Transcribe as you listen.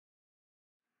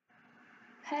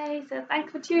Hey, so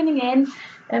thanks for tuning in.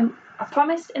 I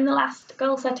promised in the last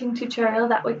goal setting tutorial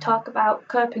that we'd talk about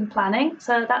coping planning,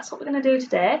 so that's what we're going to do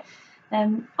today.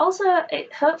 Also,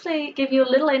 it hopefully give you a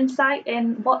little insight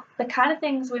in what the kind of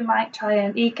things we might try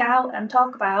and eke out and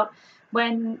talk about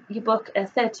when you book a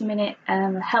 30-minute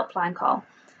helpline call.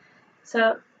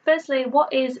 So firstly,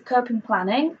 what is coping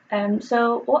planning?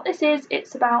 So what this is,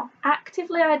 it's about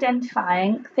actively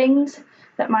identifying things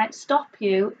that might stop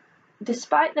you,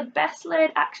 despite the best laid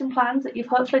action plans that you've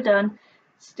hopefully done,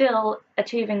 still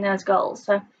achieving those goals.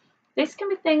 So this can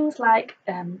be things like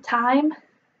time,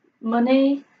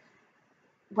 money,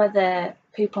 whether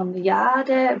people in the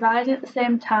yard are riding at the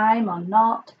same time or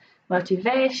not,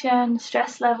 motivation,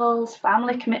 stress levels,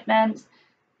 family commitments.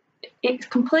 It's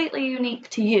completely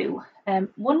unique to you.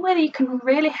 One way that you can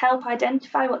really help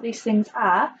identify what these things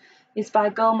are is by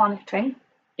goal monitoring.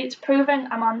 It's proven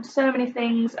I'm on so many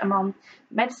things. I'm on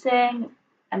medicine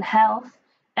and health,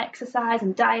 exercise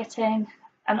and dieting,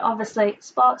 and obviously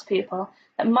sports people,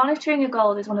 that monitoring your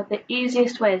goals is one of the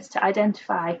easiest ways to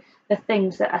identify the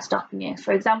things that are stopping you.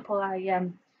 For example,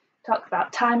 I talked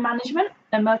about time management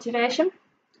and motivation.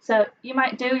 So you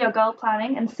might do your goal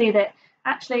planning and see that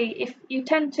actually if you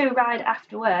tend to ride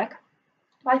after work,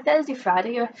 by Thursday,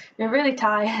 Friday, you're really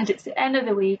tired, it's the end of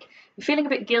the week, you're feeling a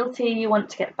bit guilty, you want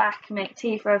to get back, make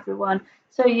tea for everyone,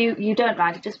 so you don't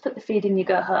ride, you just put the feed in, you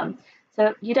go home.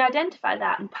 So you'd identify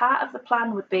that, and part of the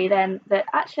plan would be then that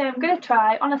actually I'm going to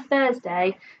try on a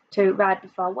Thursday to ride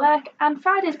before work, and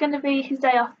Friday's going to be his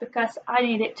day off because I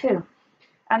need it too.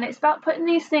 And it's about putting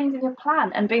these things in your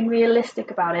plan and being realistic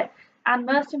about it, and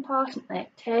most importantly,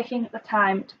 taking the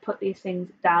time to put these things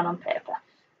down on paper.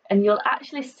 And you'll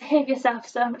actually save yourself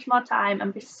so much more time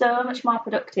and be so much more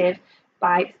productive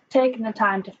by taking the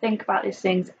time to think about these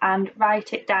things and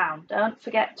write it down. Don't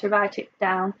forget to write it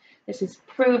down. This is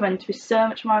proven to be so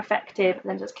much more effective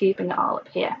than just keeping it all up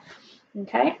here.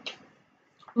 Okay.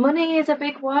 Money is a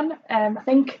big one. I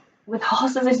think with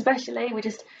horses especially,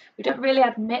 we don't really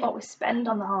admit what we spend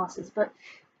on the horses, but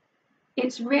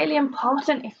it's really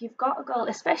important if you've got a goal,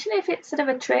 especially if it's sort of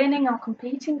a training or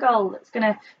competing goal that's going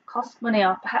to cost money,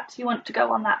 or perhaps you want to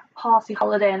go on that horsey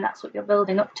holiday and that's what you're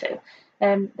building up to,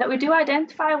 that we do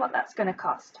identify what that's going to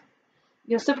cost.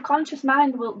 Your subconscious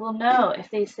mind will know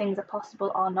if these things are possible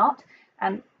or not,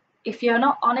 and if you're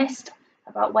not honest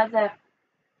about whether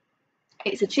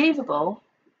it's achievable,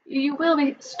 you will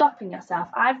be stopping yourself.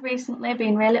 I've recently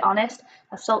been really honest.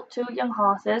 I've sold 2 young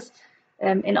horses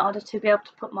in order to be able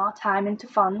to put more time into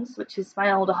Fons, which is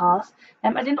my older horse.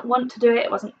 I didn't want to do it.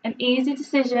 It wasn't an easy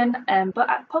decision, but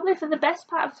I probably for the best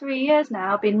part of 3 years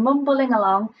now I've been mumbling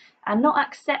along and not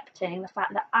accepting the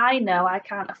fact that I know I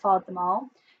can't afford them all,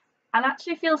 and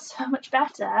actually feel so much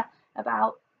better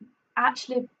about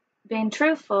actually being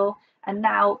truthful and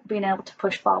now being able to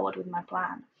push forward with my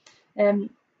plan.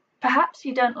 Perhaps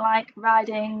you don't like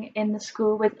riding in the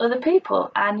school with other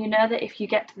people, and you know that if you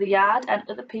get to the yard and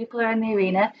other people are in the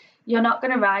arena, you're not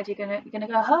going to ride, you're going to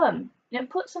go home.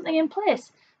 Put something in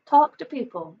place. Talk to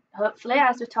people. Hopefully,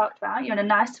 as we talked about, you're in a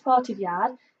nice supportive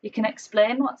yard. You can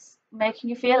explain what's making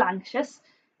you feel anxious,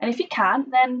 and if you can't,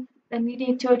 then you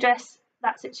need to address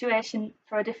that situation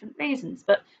for different reasons.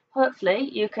 But hopefully,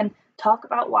 you can talk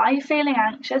about why you're feeling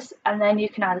anxious, and then you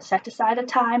can either set aside a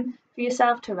time for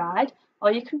yourself to ride,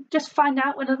 or you can just find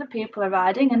out when other people are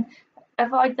riding and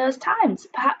avoid those times.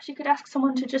 Perhaps you could ask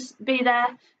someone to just be there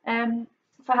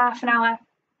for half an hour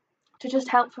to just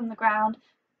help from the ground.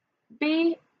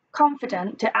 Be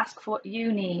confident to ask for what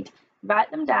you need. Write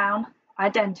them down,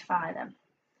 identify them.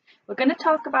 We're going to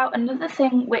talk about another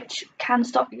thing which can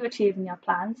stop you achieving your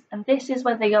plans, and this is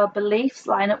whether your beliefs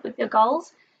line up with your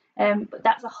goals. But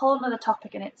that's a whole other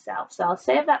topic in itself, so I'll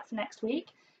save that for next week.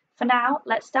 For now,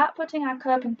 let's start putting our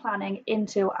coping planning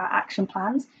into our action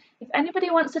plans. If anybody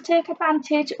wants to take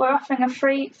advantage, we're offering a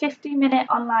free 50-minute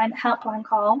online helpline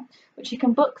call, which you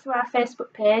can book through our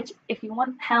Facebook page if you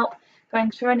want help going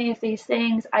through any of these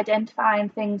things, identifying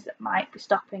things that might be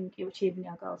stopping you achieving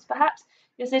your goals. Perhaps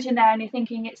you're sitting there and you're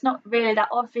thinking, it's not really that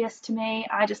obvious to me,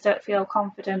 I just don't feel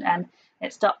confident and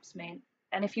it stops me.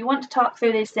 And if you want to talk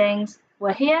through these things,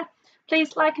 we're here.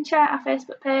 Please like and share our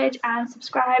Facebook page and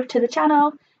subscribe to the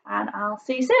channel, and I'll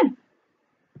see you soon.